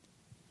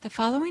The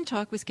following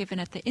talk was given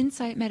at the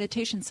Insight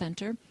Meditation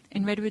Center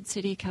in Redwood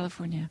City,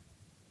 California.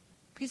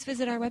 Please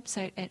visit our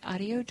website at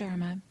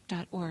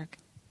audiodharma.org.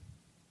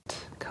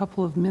 A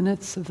couple of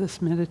minutes of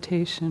this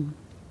meditation,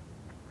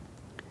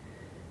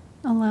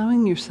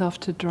 allowing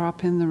yourself to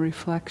drop in the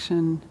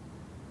reflection,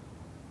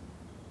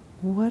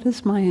 what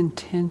is my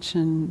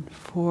intention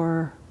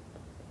for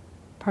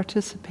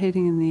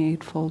participating in the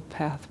Eightfold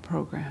Path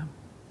program?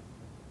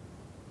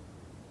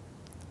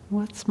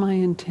 What's my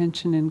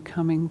intention in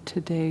coming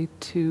today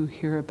to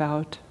hear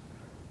about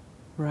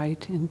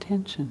right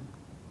intention?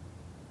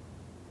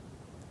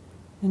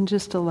 And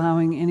just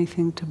allowing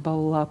anything to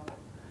bubble up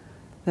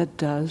that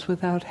does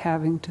without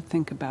having to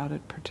think about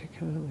it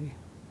particularly.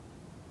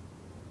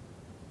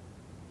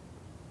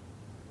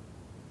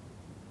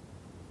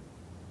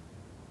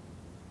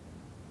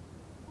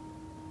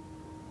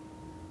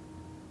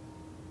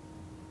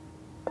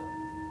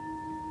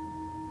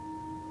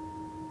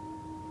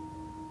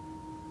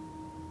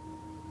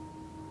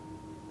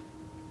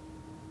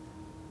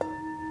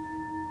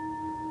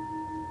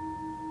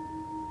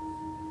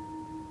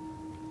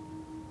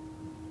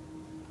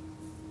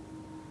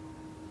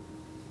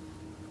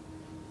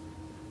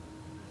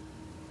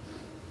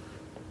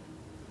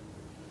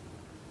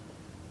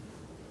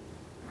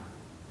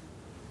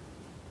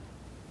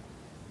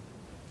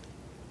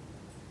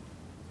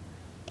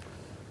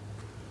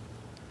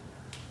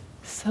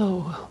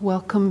 So,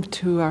 welcome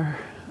to our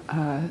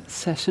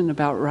session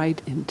about right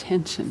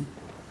intention.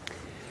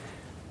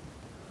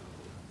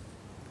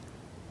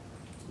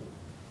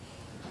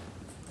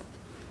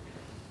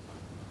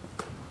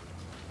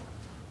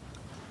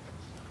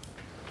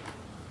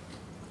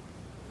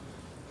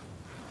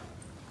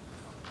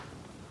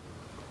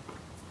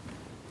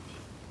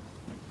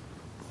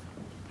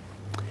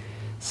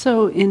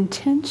 So,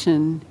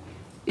 intention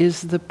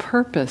is the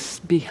purpose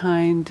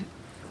behind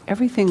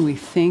everything we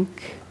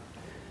think,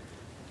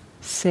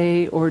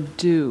 say, or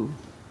do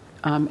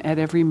at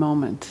every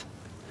moment.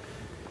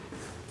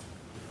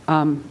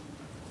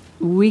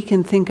 We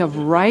can think of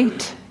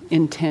right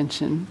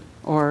intention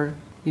or,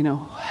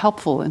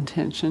 helpful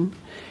intention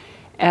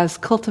as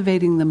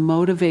cultivating the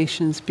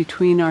motivations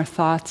between our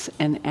thoughts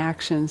and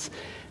actions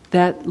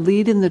that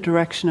lead in the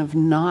direction of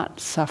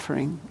not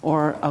suffering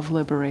or of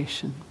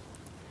liberation.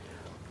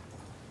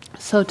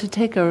 So to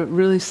take a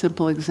really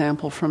simple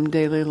example from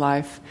daily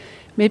life,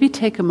 maybe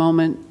take a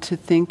moment to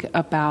think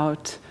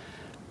about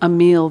a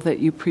meal that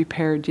you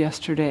prepared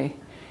yesterday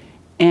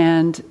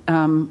and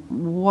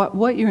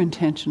what your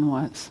intention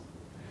was.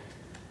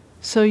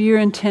 So your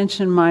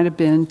intention might have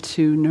been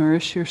to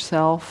nourish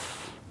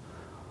yourself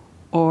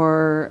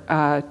or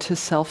to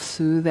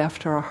self-soothe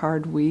after a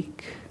hard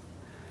week,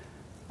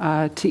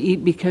 to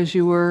eat because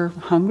you were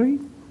hungry,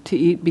 to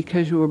eat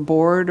because you were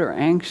bored or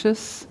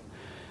anxious,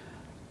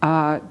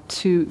 for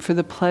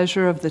the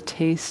pleasure of the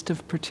taste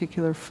of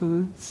particular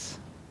foods,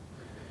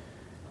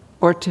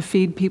 or to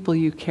feed people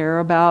you care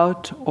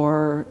about,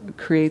 or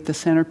create the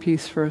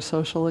centerpiece for a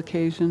social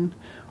occasion.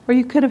 Or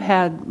you could have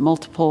had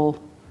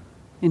multiple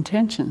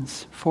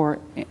intentions for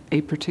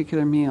a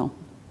particular meal.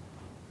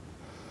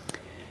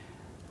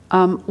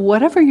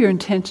 Whatever your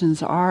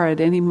intentions are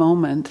at any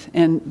moment,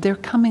 and they're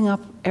coming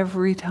up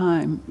every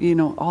time,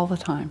 all the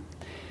time,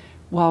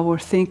 while we're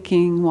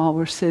thinking, while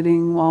we're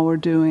sitting, while we're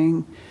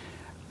doing,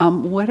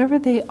 whatever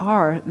they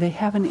are, they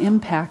have an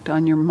impact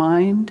on your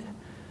mind,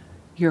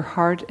 your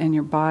heart, and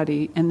your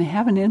body, and they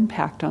have an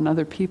impact on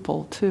other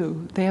people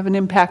too. They have an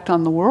impact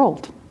on the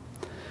world.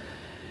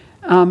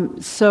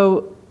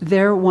 So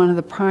they're one of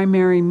the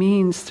primary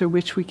means through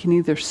which we can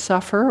either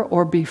suffer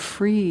or be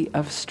free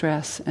of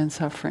stress and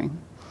suffering.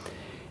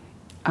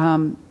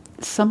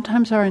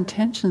 Sometimes our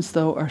intentions,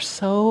 though, are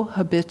so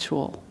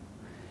habitual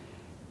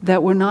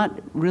that we're not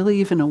really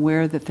even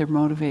aware that they're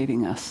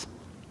motivating us.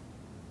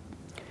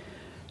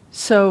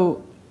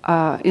 So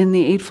in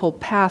the Eightfold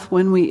Path,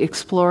 when we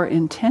explore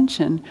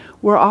intention,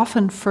 we're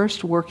often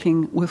first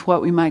working with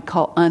what we might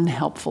call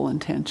unhelpful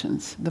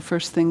intentions, the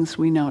first things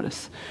we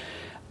notice.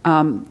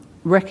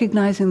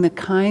 Recognizing the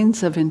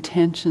kinds of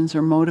intentions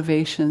or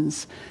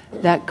motivations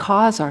that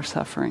cause our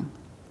suffering.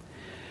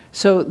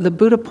 So the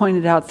Buddha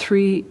pointed out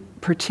three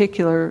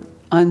particular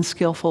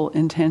unskillful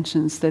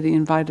intentions that he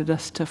invited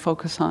us to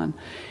focus on.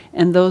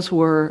 And those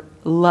were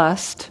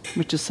lust,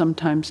 which is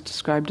sometimes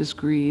described as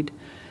greed,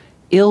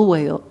 ill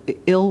will,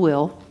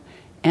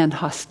 and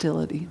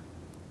hostility.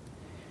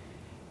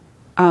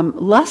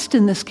 Lust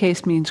in this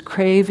case means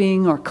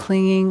craving or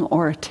clinging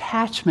or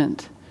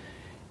attachment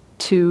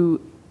to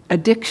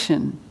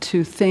addiction,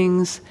 to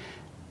things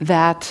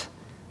that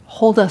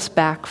hold us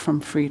back from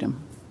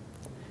freedom.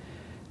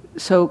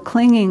 So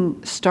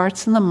clinging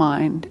starts in the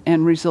mind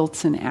and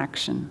results in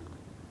action,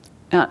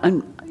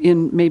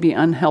 in maybe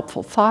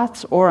unhelpful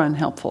thoughts or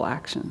unhelpful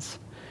actions.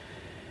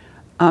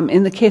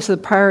 In the case of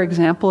the prior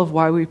example of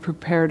why we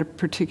prepared a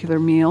particular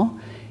meal,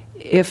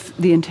 if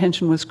the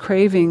intention was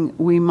craving,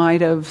 we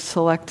might have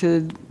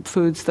selected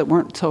foods that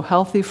weren't so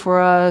healthy for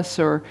us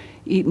or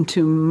eaten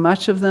too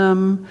much of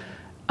them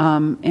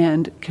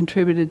and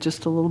contributed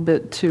just a little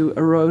bit to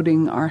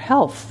eroding our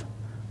health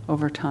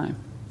over time.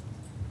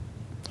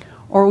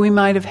 Or we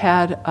might have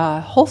had a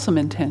wholesome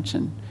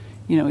intention,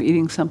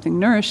 eating something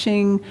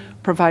nourishing,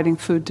 providing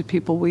food to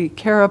people we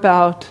care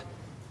about.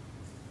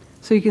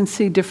 So you can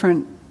see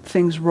different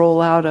things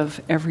roll out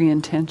of every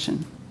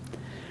intention.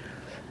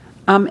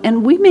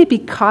 And we may be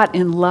caught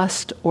in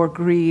lust or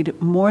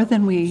greed more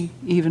than we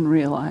even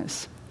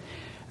realize.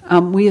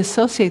 We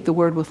associate the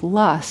word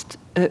lust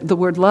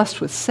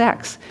with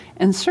sex,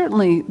 and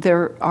certainly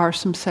there are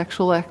some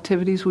sexual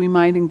activities we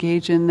might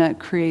engage in that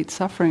create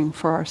suffering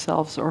for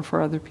ourselves or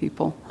for other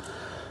people.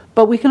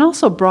 But we can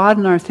also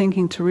broaden our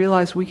thinking to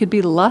realize we could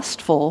be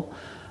lustful,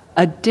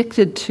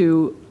 addicted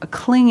to,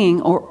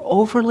 clinging, or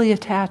overly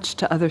attached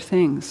to other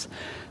things.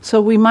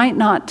 So we might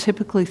not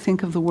typically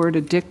think of the word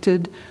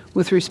addicted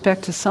with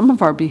respect to some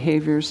of our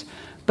behaviors,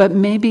 but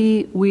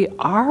maybe we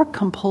are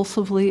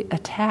compulsively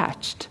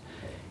attached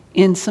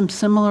in some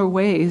similar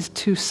ways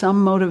to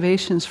some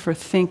motivations for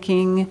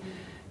thinking,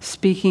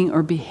 speaking,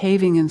 or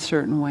behaving in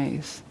certain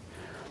ways.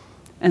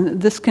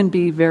 And this can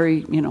be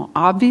very,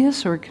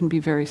 obvious, or it can be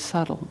very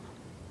subtle.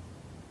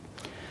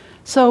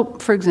 So,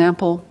 for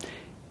example,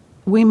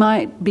 we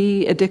might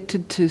be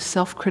addicted to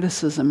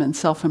self-criticism and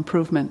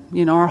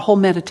self-improvement. Our whole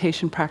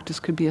meditation practice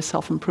could be a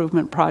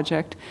self-improvement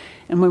project.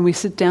 And when we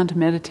sit down to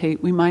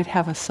meditate, we might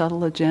have a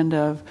subtle agenda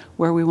of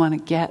where we want to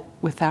get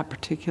with that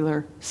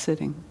particular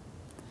sitting,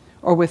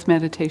 or with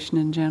meditation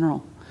in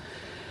general.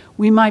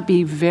 We might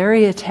be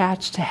very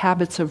attached to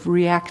habits of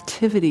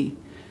reactivity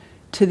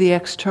to the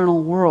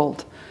external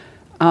world.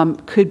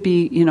 Could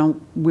be,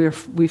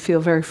 we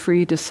feel very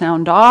free to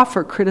sound off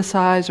or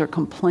criticize or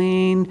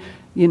complain,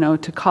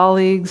 to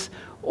colleagues.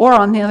 Or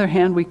on the other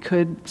hand, we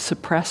could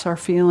suppress our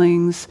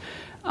feelings,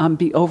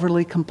 be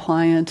overly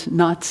compliant,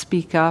 not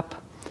speak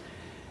up.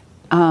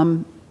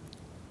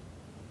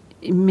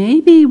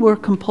 Maybe we're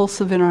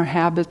compulsive in our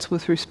habits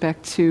with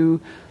respect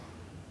to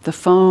the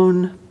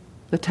phone,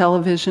 the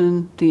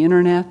television, the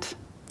internet.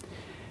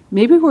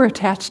 Maybe we're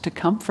attached to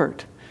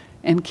comfort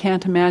and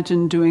can't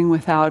imagine doing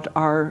without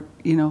our,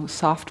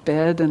 soft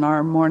bed and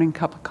our morning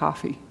cup of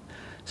coffee.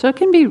 So it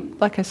can be,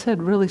 like I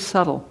said, really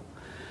subtle.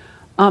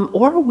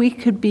 Or we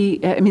could be,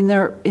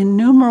 there are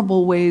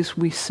innumerable ways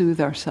we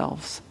soothe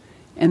ourselves,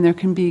 and there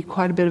can be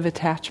quite a bit of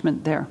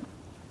attachment there.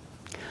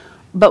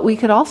 But we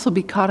could also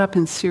be caught up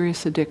in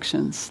serious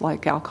addictions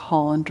like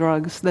alcohol and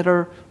drugs that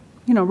are,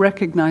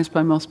 recognized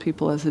by most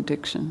people as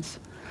addictions.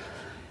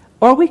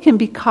 Or we can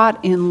be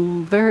caught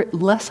in very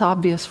less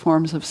obvious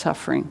forms of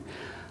suffering,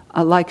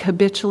 like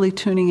habitually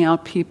tuning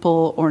out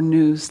people or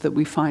news that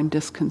we find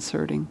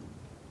disconcerting.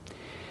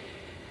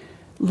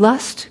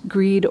 Lust,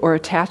 greed, or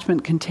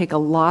attachment can take a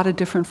lot of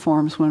different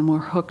forms when we're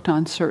hooked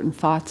on certain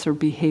thoughts or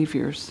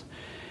behaviors.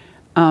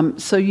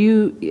 So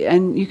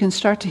you can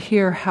start to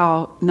hear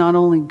how not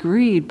only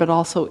greed, but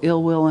also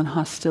ill will and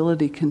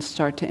hostility can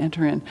start to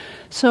enter in.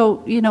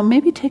 So,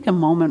 maybe take a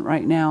moment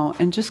right now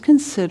and just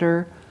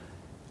consider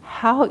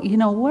how,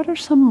 what are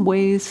some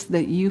ways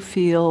that you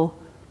feel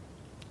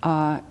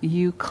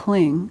you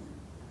cling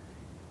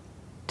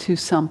to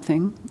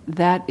something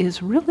that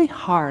is really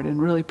hard and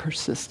really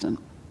persistent,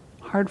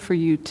 hard for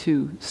you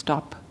to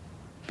stop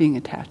being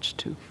attached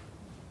to.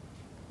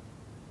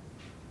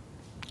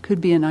 Could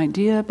be an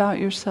idea about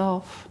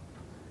yourself,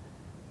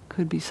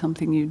 could be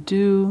something you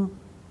do,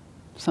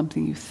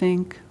 something you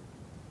think.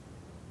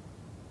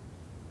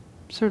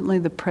 Certainly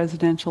the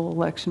presidential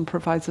election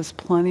provides us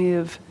plenty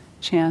of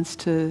chance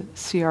to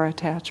see our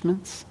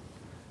attachments,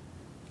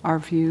 our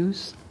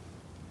views.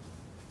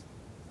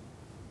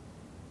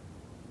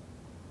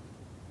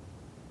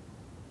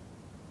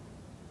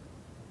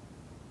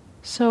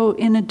 So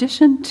in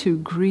addition to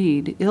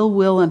greed, ill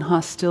will and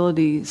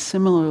hostility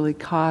similarly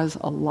cause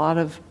a lot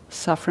of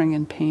suffering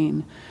and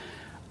pain,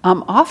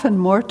 often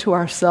more to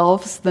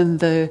ourselves than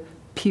the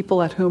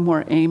people at whom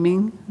we're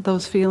aiming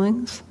those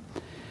feelings.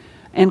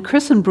 And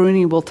Chris and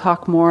Bruni will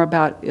talk more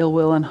about ill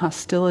will and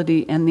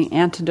hostility and the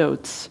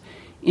antidotes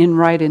in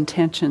right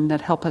intention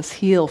that help us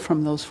heal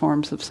from those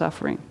forms of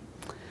suffering.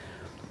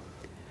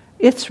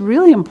 It's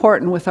really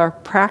important with our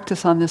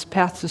practice on this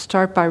path to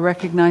start by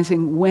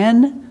recognizing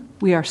when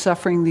we are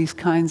suffering these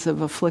kinds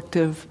of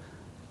afflictive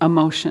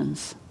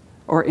emotions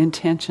or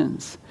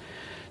intentions.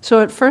 So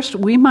at first,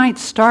 we might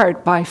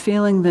start by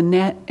feeling the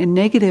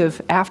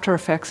negative after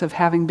effects of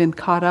having been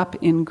caught up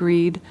in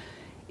greed,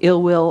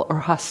 ill will, or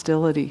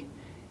hostility.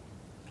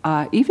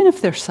 Even if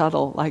they're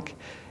subtle,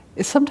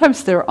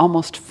 sometimes they're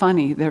almost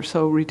funny, they're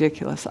so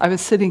ridiculous. I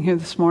was sitting here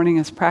this morning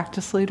as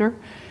practice leader,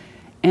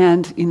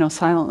 and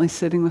silently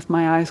sitting with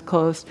my eyes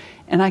closed,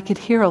 and I could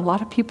hear a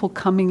lot of people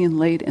coming in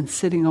late and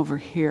sitting over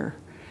here.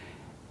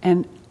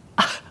 And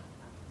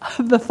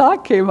the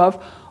thought came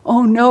up,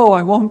 oh no,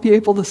 I won't be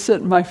able to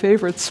sit in my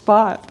favorite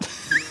spot.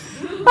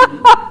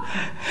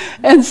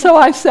 And so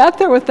I sat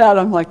there with that.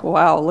 I'm like,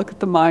 wow, look at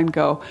the mind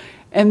go.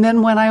 And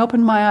then when I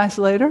opened my eyes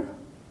later,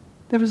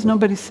 there was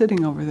nobody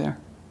sitting over there.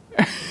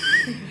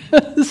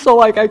 So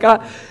I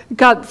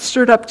got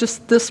stirred up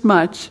just this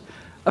much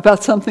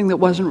about something that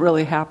wasn't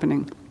really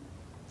happening.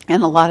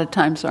 And a lot of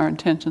times our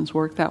intentions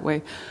work that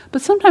way.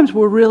 But sometimes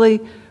we're really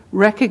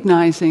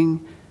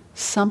recognizing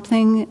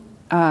something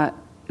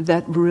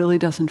that really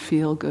doesn't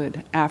feel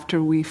good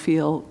after we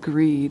feel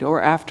greed,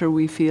 or after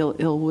we feel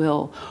ill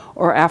will,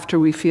 or after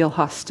we feel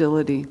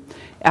hostility,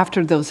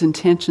 after those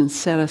intentions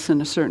set us in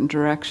a certain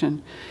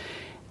direction.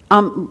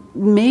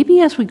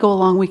 Maybe as we go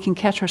along, we can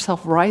catch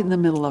ourselves right in the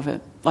middle of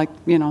it. Like,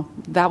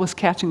 that was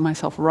catching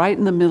myself right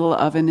in the middle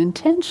of an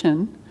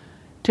intention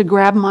to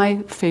grab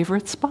my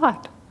favorite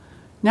spot.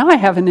 Now I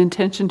have an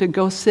intention to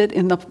go sit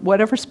in the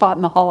whatever spot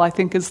in the hall I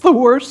think is the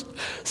worst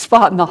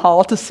spot in the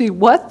hall to see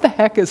what the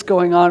heck is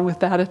going on with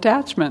that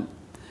attachment.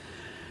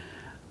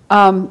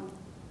 After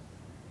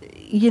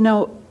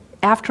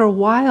a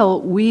while,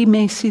 we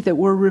may see that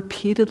we're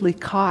repeatedly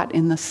caught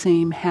in the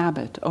same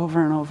habit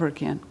over and over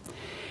again.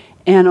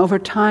 And over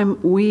time,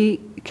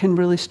 we can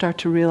really start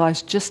to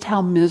realize just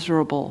how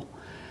miserable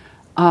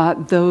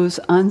those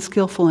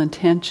unskillful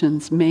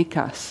intentions make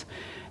us,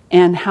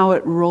 and how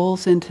it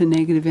rolls into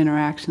negative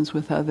interactions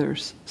with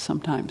others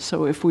sometimes.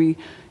 So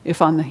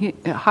if on the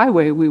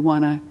highway we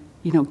want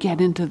to,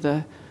 get into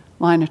the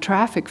line of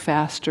traffic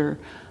faster,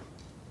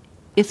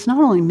 it's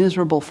not only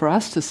miserable for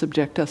us to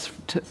subject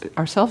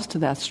ourselves to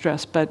that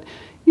stress, but,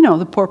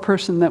 the poor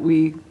person that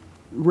we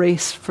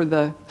race for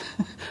the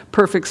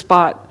perfect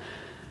spot.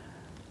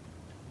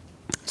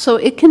 So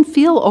it can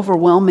feel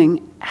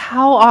overwhelming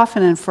how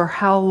often and for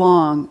how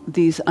long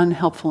these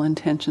unhelpful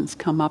intentions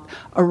come up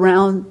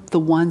around the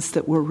ones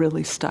that we're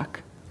really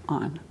stuck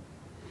on.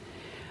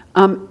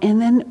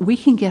 And then we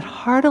can get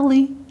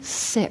heartily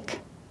sick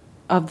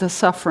of the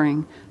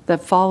suffering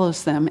that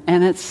follows them,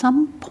 and at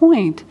some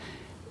point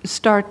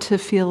start to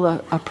feel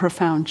a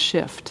profound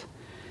shift.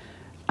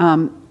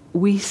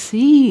 We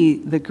see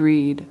the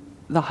greed,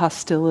 the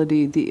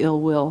hostility, the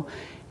ill will,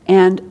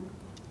 and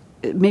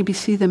maybe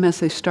see them as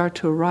they start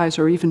to arise,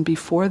 or even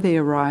before they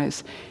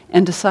arise,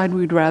 and decide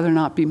we'd rather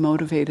not be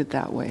motivated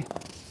that way.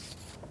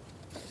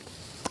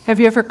 Have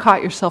you ever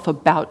caught yourself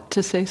about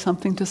to say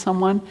something to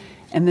someone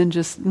and then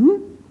just,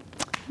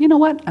 you know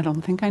what, I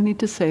don't think I need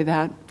to say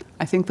that.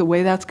 I think the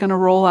way that's going to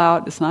roll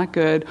out is not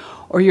good.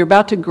 Or you're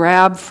about to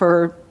grab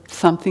for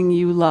something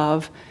you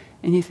love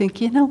and you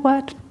think, you know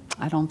what,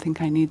 I don't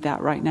think I need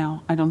that right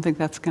now. I don't think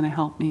that's going to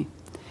help me.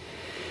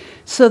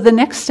 So the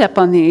next step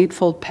on the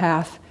Eightfold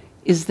Path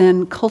is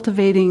then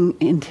cultivating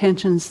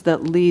intentions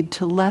that lead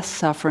to less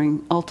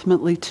suffering,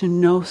 ultimately to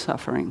no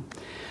suffering.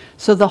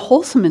 So the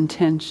wholesome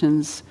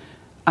intentions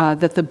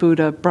that the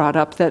Buddha brought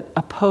up that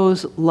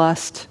oppose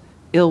lust,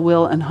 ill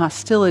will, and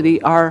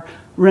hostility are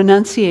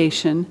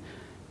renunciation,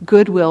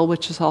 goodwill,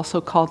 which is also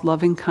called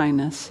loving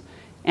kindness,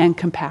 and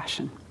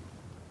compassion.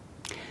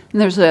 And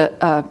there's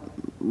a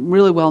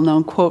really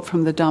well-known quote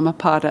from the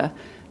Dhammapada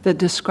that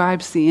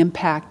describes the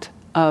impact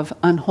of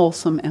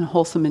unwholesome and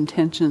wholesome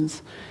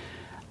intentions.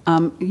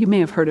 You may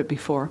have heard it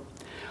before.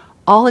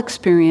 All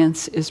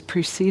experience is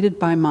preceded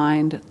by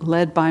mind,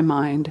 led by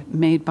mind,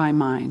 made by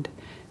mind.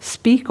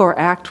 Speak or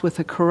act with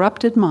a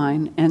corrupted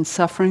mind, and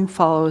suffering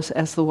follows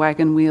as the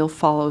wagon wheel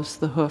follows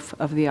the hoof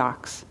of the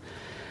ox.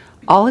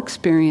 All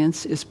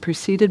experience is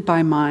preceded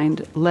by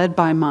mind, led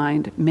by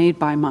mind, made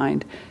by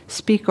mind.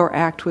 Speak or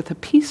act with a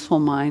peaceful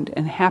mind,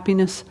 and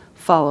happiness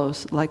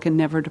follows like a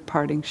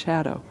never-departing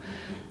shadow.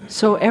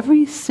 So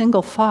every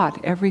single thought,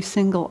 every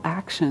single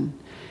action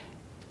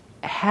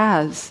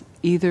has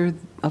either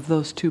of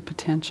those two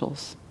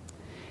potentials.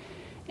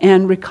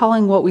 And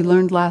recalling what we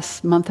learned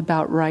last month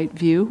about right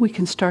view, we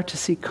can start to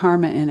see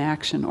karma in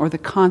action, or the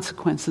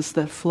consequences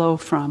that flow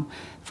from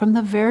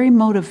the very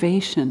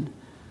motivation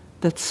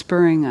that's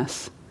spurring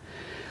us.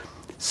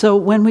 So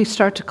when we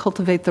start to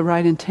cultivate the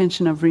right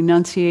intention of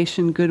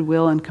renunciation,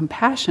 goodwill, and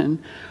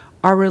compassion,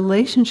 our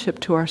relationship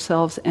to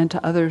ourselves and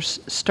to others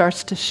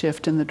starts to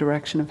shift in the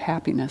direction of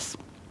happiness.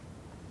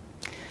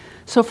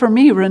 So for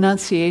me,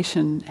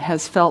 renunciation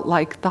has felt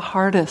like the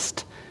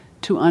hardest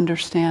to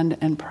understand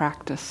and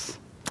practice.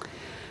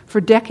 For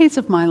decades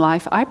of my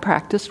life, I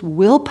practiced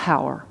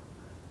willpower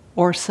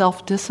or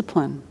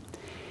self-discipline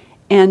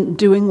and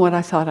doing what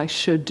I thought I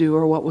should do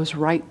or what was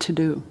right to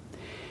do.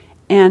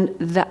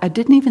 And I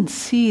didn't even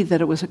see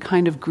that it was a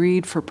kind of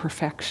greed for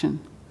perfection,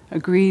 a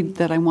greed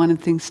that I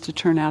wanted things to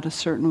turn out a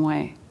certain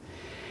way.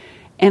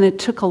 And it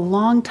took a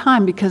long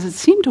time because it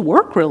seemed to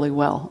work really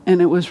well,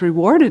 and it was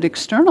rewarded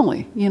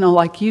externally.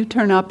 Like you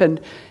turn up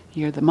and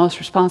you're the most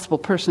responsible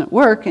person at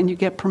work and you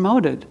get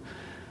promoted.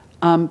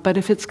 But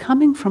if it's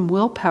coming from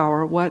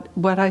willpower, what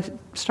I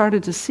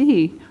started to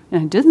see,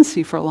 and I didn't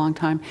see for a long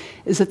time,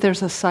 is that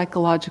there's a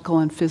psychological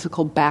and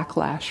physical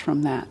backlash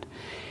from that.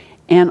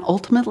 And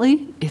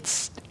ultimately,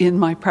 it's in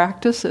my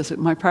practice, as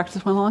my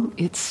practice went along,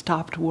 it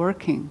stopped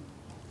working.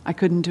 I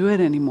couldn't do it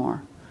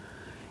anymore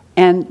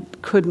and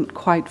couldn't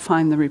quite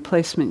find the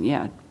replacement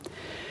yet.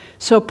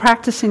 So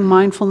practicing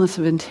mindfulness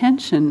of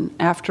intention,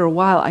 after a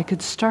while, I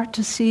could start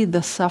to see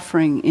the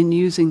suffering in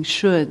using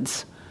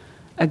shoulds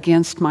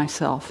against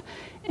myself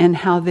and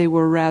how they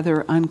were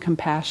rather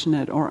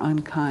uncompassionate or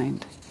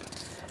unkind.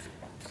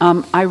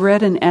 I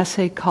read an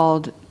essay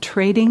called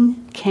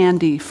Trading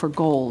Candy for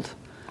Gold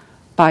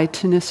by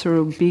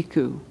Thanissaro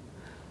Bhikkhu,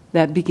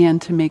 that began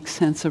to make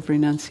sense of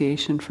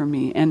renunciation for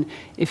me. And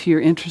if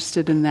you're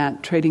interested in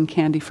that, Trading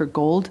Candy for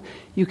Gold,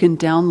 you can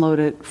download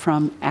it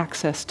from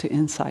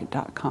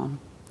accesstoinsight.com.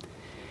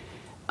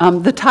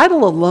 The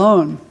title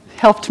alone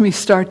helped me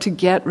start to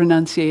get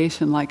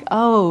renunciation, like,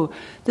 oh,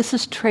 this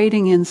is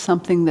trading in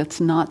something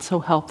that's not so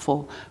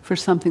helpful for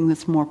something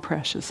that's more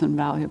precious and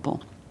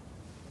valuable.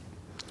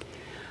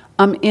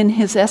 In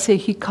his essay,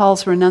 he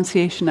calls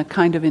renunciation a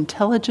kind of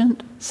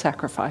intelligent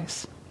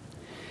sacrifice.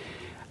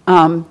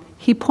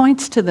 He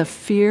points to the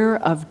fear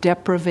of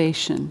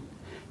deprivation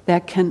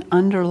that can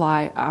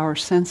underlie our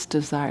sense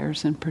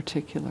desires in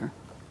particular.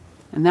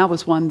 And that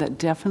was one that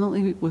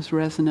definitely was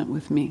resonant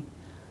with me.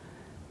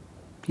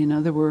 You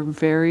know, there were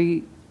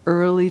very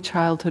early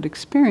childhood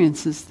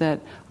experiences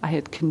that I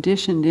had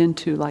conditioned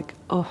into, like,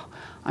 oh,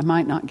 I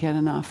might not get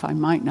enough, I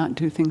might not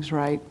do things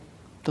right,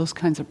 those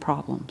kinds of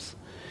problems.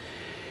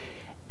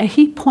 And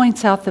he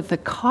points out that the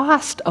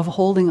cost of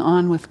holding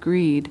on with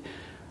greed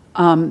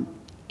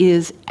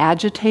is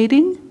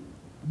agitating,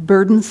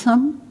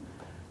 burdensome,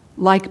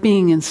 like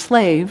being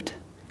enslaved,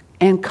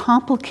 and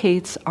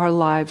complicates our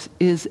lives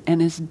is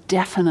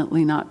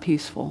definitely not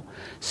peaceful.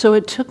 So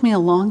it took me a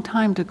long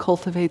time to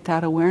cultivate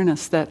that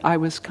awareness that I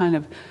was kind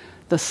of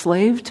the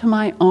slave to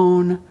my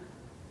own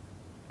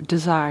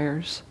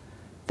desires,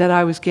 that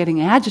I was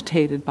getting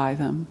agitated by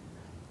them,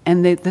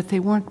 and that they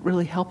weren't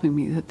really helping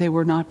me, that they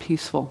were not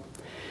peaceful.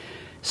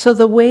 So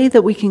the way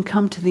that we can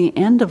come to the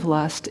end of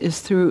lust is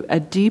through a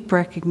deep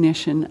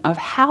recognition of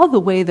how the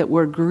way that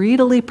we're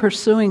greedily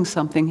pursuing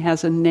something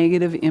has a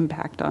negative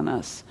impact on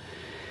us.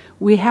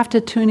 We have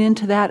to tune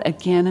into that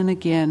again and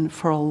again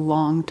for a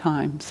long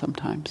time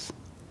sometimes,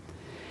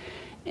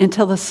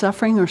 until the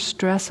suffering or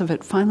stress of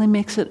it finally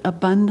makes it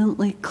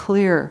abundantly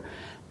clear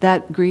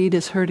that greed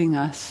is hurting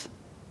us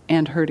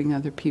and hurting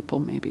other people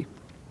maybe.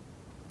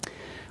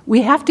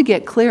 We have to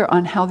get clear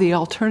on how the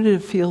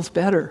alternative feels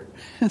better.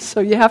 So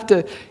you have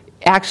to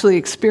actually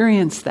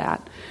experience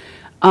that.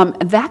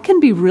 That can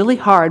be really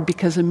hard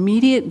because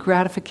immediate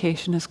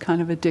gratification is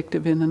kind of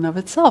addictive in and of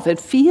itself. It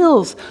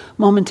feels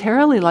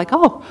momentarily like,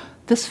 oh,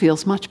 this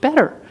feels much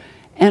better.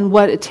 And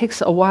what it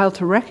takes a while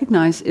to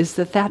recognize is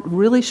that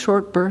really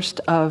short burst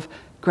of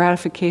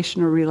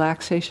gratification or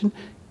relaxation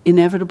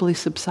inevitably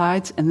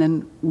subsides, and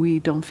then we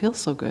don't feel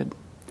so good.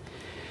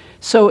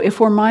 So if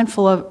we're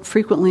mindful of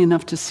frequently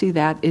enough to see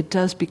that, it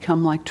does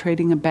become like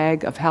trading a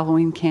bag of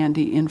Halloween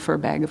candy in for a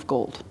bag of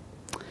gold.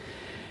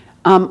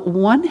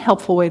 One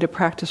helpful way to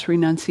practice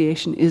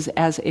renunciation is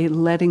as a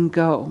letting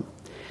go.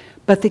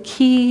 But the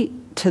key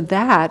to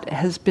that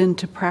has been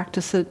to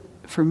practice it,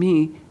 for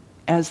me,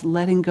 as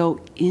letting go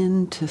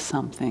into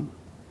something.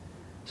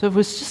 So if it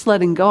was just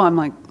letting go, I'm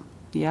like,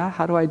 yeah,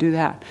 how do I do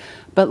that?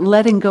 But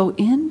letting go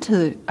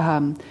into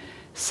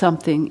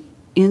something,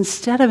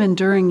 instead of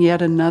enduring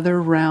yet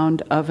another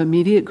round of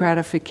immediate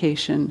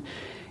gratification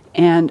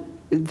and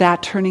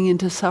that turning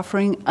into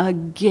suffering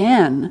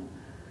again,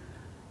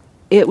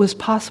 it was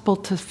possible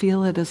to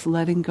feel it as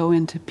letting go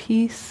into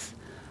peace,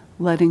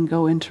 letting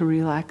go into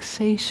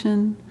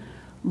relaxation,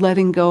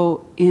 letting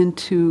go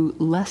into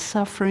less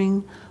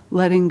suffering,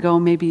 letting go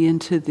maybe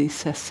into the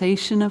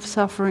cessation of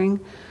suffering.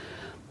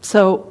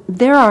 So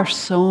there are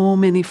so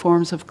many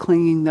forms of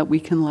clinging that we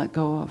can let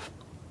go of.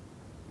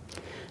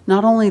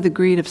 Not only the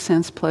greed of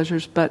sense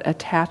pleasures, but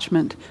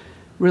attachment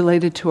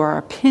related to our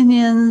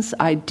opinions,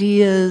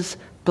 ideas,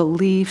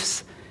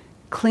 beliefs,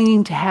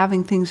 clinging to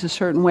having things a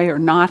certain way or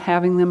not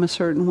having them a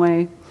certain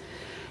way.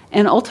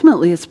 And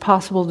ultimately, it's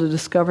possible to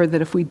discover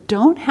that if we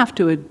don't have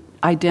to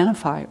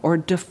identify or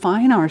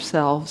define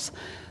ourselves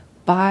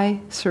by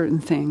certain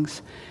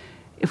things,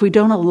 if we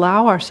don't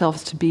allow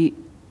ourselves to be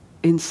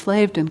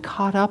enslaved and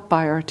caught up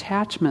by our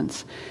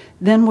attachments,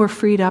 then we're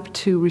freed up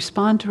to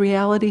respond to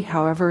reality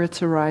however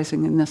it's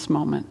arising in this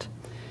moment.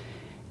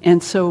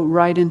 And so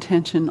right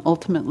intention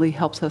ultimately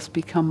helps us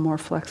become more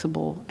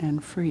flexible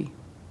and free.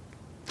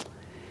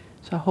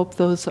 So I hope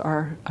those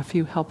are a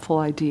few helpful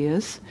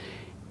ideas.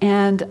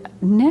 And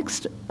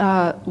next,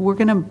 we're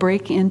going to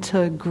break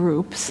into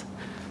groups.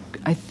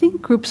 I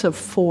think groups of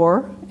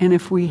 4, and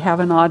if we have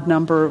an odd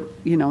number,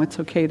 it's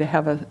okay to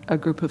have a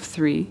group of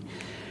 3.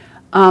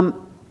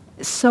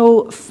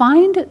 So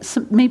find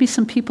maybe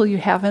some people you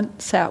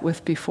haven't sat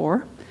with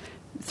before,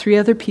 3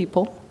 other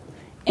people,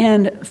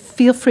 and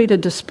feel free to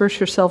disperse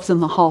yourselves in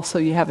the hall so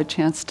you have a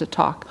chance to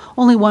talk.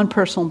 Only one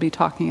person will be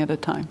talking at a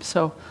time.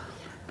 So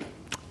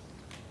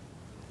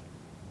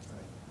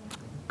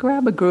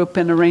grab a group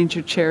and arrange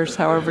your chairs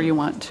however you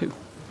want to.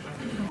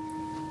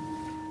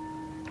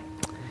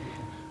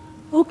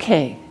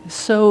 Okay,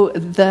 so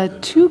the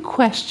 2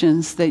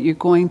 questions that you're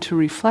going to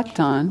reflect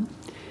on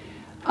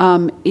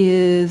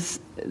is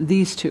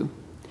these two.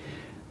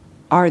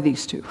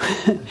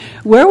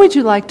 Where would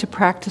you like to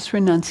practice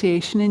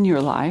renunciation in your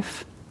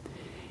life?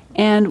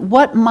 And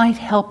what might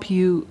help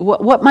you,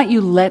 what might you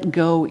let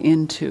go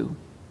into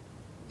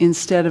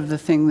instead of the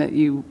thing that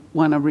you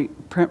want to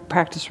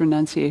practice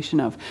renunciation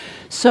of.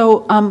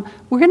 So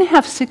we're going to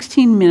have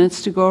 16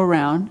 minutes to go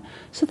around.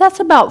 So that's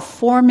about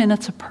 4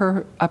 minutes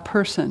a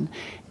person.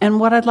 And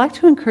what I'd like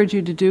to encourage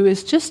you to do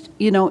is just,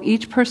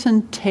 each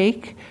person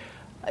take,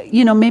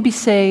 maybe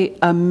say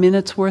a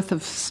minute's worth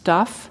of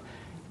stuff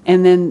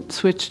and then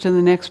switch to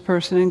the next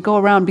person and go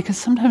around, because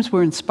sometimes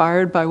we're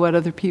inspired by what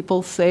other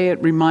people say.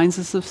 It reminds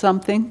us of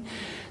something.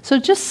 So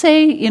just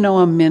say,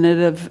 a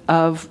minute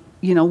of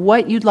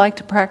what you'd like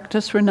to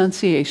practice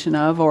renunciation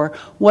of, or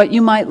what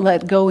you might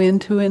let go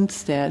into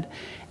instead,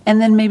 and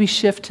then maybe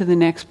shift to the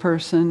next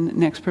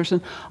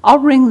person. I'll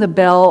ring the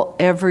bell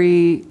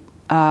every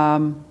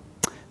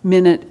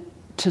minute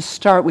to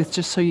start with,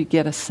 just so you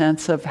get a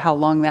sense of how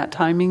long that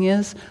timing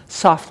is,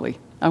 softly.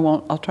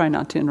 I'll try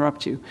not to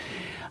interrupt you.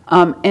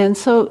 And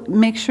so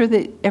make sure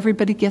that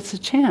everybody gets a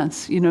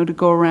chance, to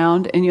go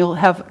around, and you'll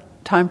have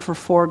time for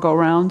 4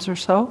 go-rounds or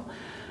so.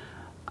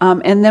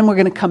 And then we're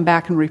going to come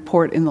back and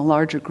report in the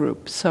larger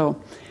group.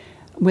 So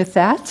with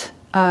that,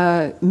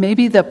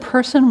 maybe the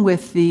person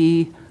with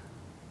the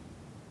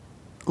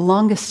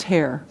longest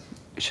hair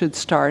should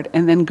start,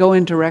 and then go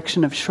in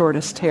direction of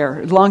shortest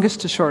hair,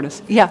 longest to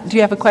shortest. Yeah, do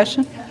you have a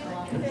question?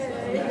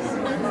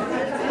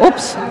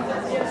 Oops.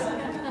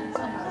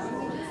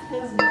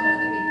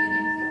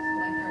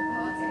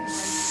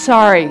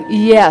 Sorry,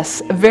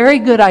 yes, very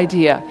good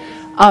idea.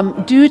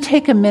 Do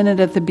take a minute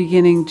at the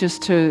beginning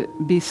just to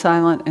be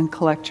silent and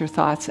collect your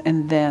thoughts,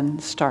 and then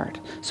start.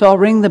 So I'll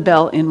ring the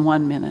bell in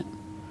 1 minute.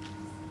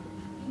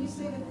 Can you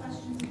say the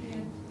questions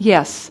again?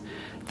 Yes.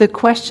 The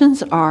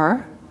questions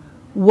are,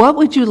 what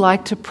would you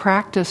like to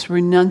practice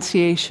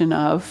renunciation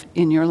of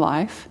in your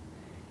life?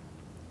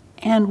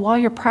 And while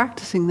you're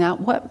practicing that,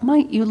 what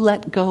might you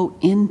let go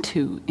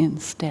into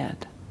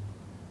instead?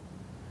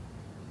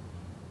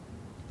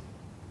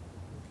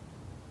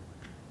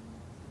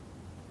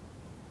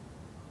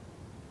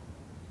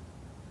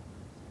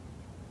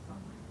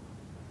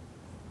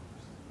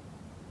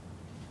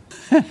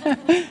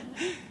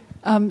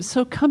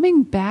 So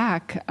coming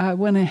back, I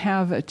want to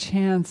have a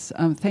chance.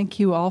 Thank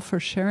you all for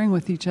sharing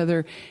with each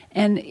other.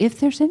 And if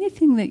there's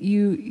anything that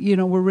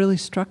you were really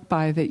struck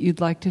by that you'd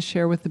like to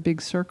share with the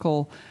big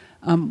circle,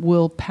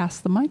 we'll pass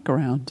the mic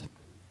around.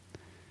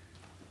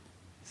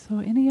 So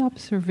any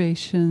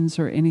observations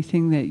or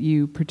anything that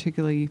you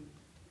particularly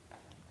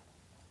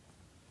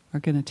are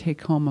going to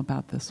take home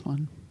about this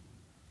one?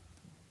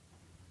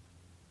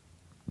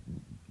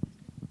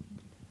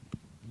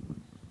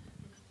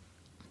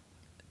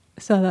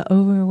 So the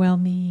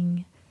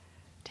overwhelming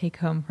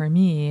take-home for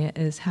me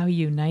is how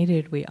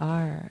united we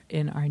are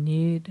in our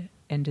need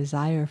and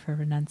desire for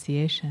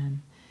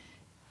renunciation,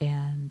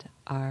 and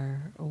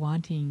our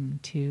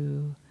wanting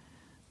to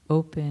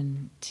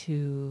open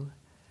to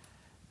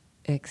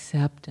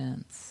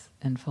acceptance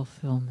and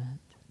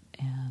fulfillment,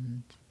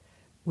 and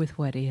with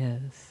what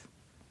is,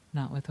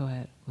 not with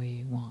what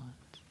we want.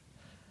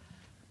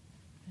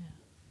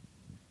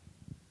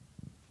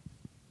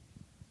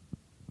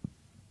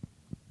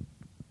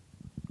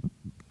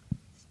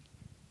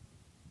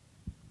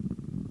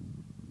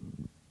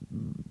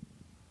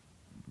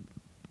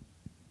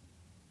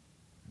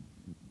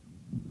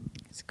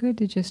 It's good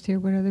to just hear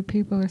what other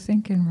people are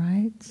thinking,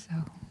 right? So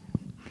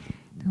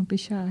don't be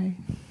shy.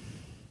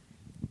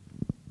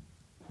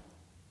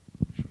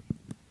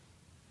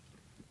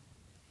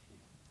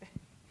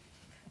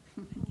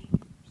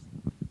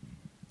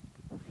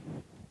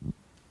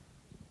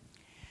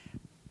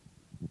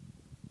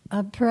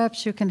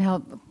 Perhaps you can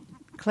help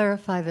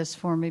clarify this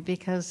for me,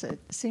 because it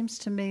seems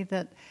to me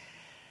that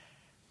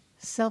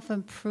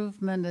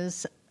self-improvement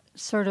is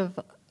sort of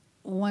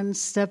one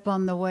step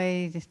on the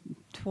way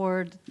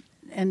toward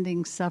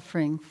ending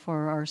suffering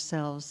for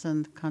ourselves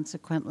and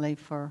consequently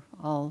for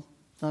all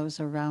those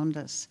around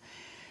us.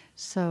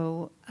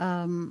 So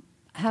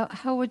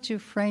how would you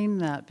frame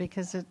that?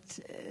 Because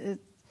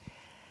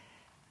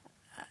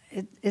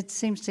it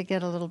seems to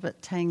get a little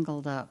bit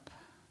tangled up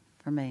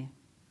for me.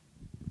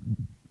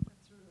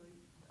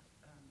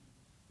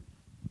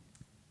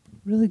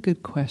 Really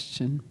good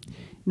question.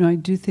 I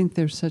do think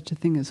there's such a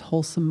thing as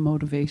wholesome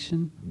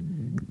motivation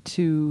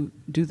to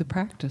do the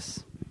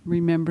practice,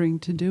 remembering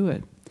to do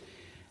it.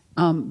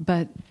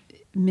 But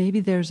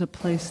maybe there's a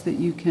place that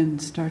you can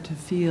start to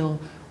feel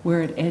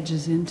where it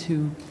edges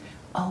into,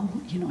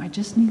 I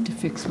just need to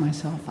fix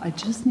myself. I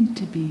just need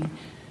to be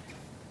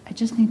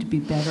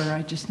better.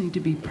 I just need to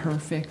be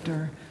perfect.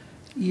 Or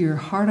you're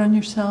hard on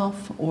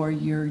yourself, or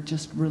you're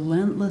just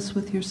relentless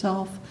with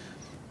yourself.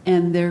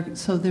 And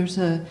there's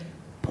a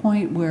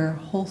point where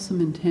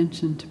wholesome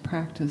intention to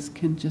practice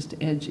can just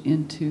edge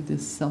into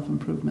this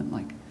self-improvement.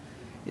 Like,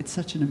 it's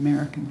such an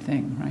American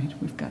thing, right?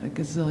 We've got a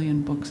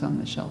gazillion books on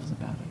the shelves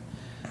about it.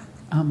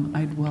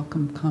 I'd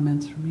welcome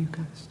comments from you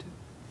guys too.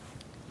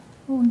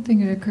 Well, one thing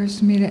that occurs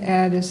to me to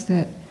add is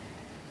that,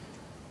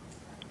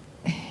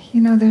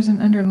 there's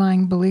an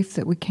underlying belief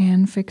that we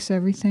can fix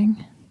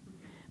everything,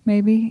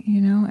 maybe,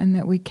 and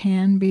that we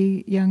can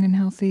be young and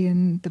healthy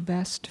and the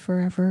best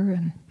forever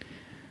and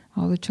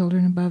all the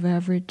children above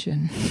average,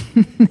 and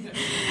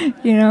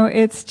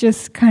it's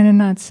just kind of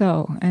not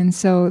so. And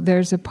so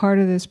there's a part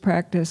of this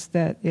practice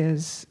that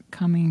is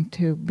coming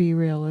to be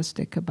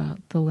realistic about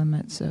the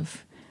limits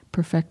of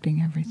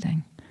perfecting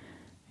everything.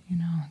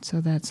 So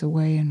that's a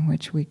way in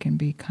which we can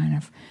be kind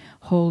of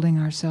holding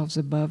ourselves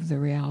above the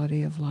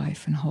reality of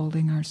life and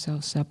holding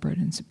ourselves separate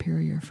and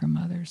superior from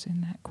others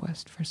in that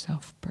quest for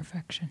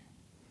self-perfection.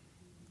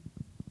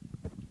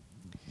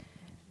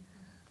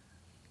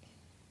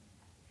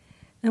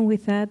 And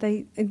with that,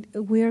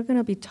 we are going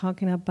to be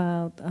talking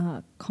about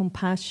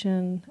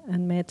compassion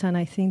and metta, and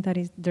I think that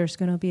there's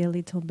going to be a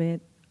little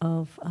bit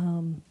of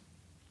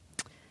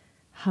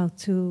how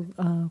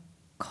to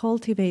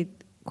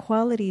cultivate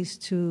qualities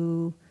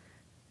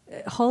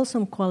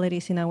wholesome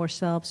qualities in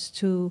ourselves,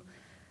 to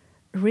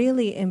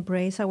really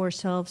embrace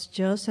ourselves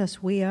just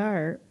as we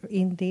are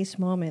in this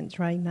moment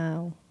right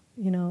now,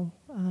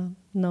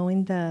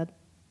 knowing that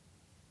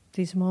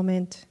this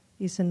moment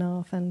is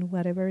enough and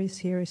whatever is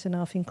here is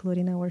enough,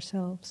 including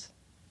ourselves.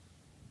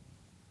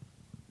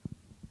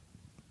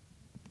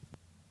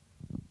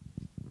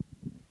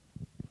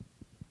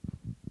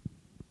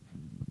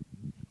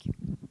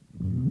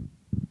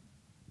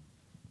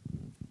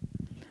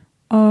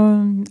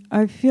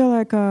 I feel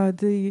like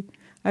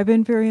I've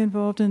been very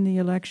involved in the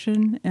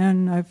election,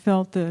 and I've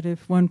felt that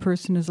if one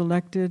person is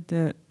elected,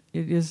 that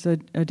it is a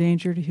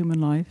danger to human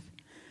life.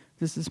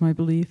 This is my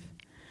belief.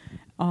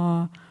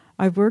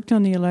 I've worked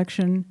on the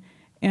election,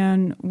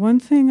 and one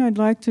thing I'd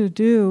like to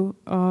do,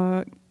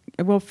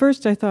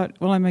 first I thought,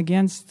 I'm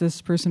against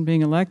this person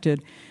being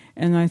elected,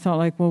 and I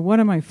thought, what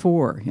am I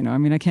for?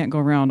 I can't go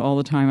around all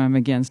the time, I'm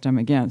against. I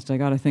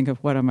got to think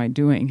of what am I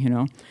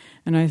doing,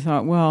 And I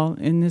thought,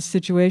 in this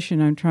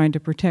situation, I'm trying to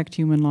protect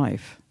human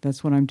life.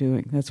 That's what I'm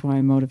doing. That's why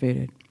I'm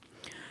motivated.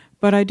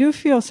 But I do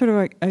feel sort of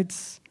like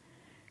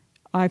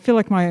I've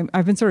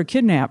been sort of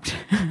kidnapped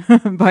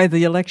by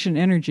the election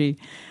energy.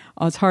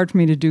 It's hard for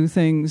me to do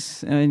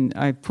things, and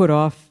I put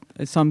off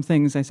some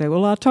things. I say,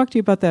 I'll talk to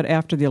you about that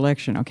after the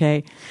election,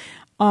 okay?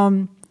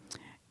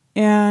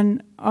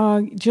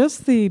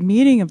 Just the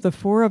meeting of the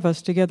four of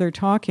us together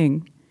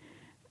talking,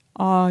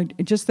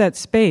 just that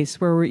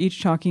space where we're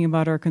each talking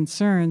about our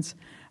concerns,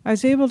 I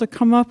was able to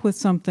come up with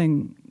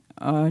something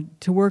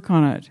to work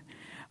on it.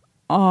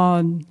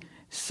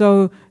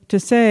 So to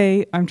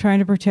say, I'm trying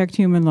to protect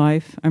human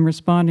life, I'm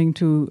responding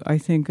to, I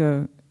think,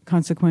 a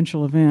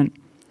consequential event.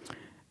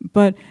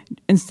 But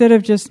instead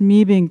of just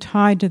me being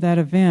tied to that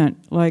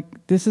event,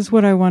 this is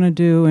what I want to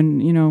do,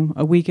 and,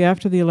 a week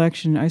after the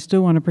election, I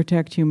still want to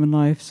protect human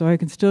life, so I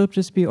can still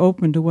just be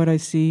open to what I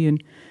see,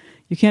 and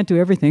you can't do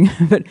everything,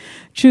 but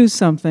choose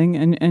something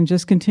and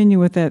just continue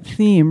with that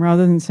theme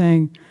rather than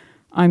saying,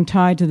 I'm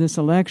tied to this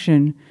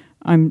election,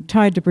 I'm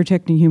tied to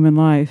protecting human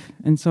life,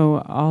 and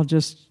so I'll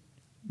just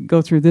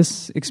go through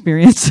this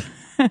experience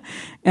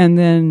and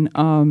then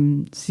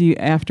see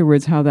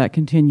afterwards how that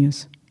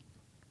continues.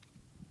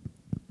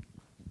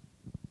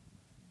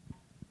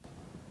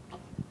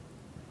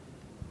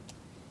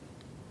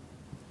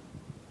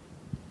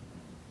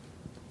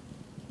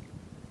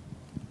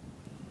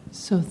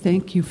 So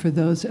thank you for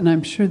those, and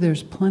I'm sure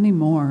there's plenty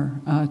more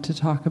to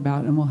talk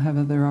about, and we'll have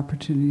other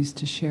opportunities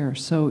to share.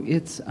 So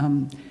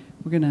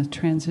we're going to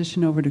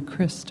transition over to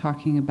Chris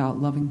talking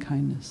about loving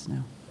kindness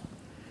now.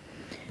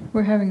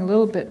 We're having a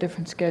little bit different schedule.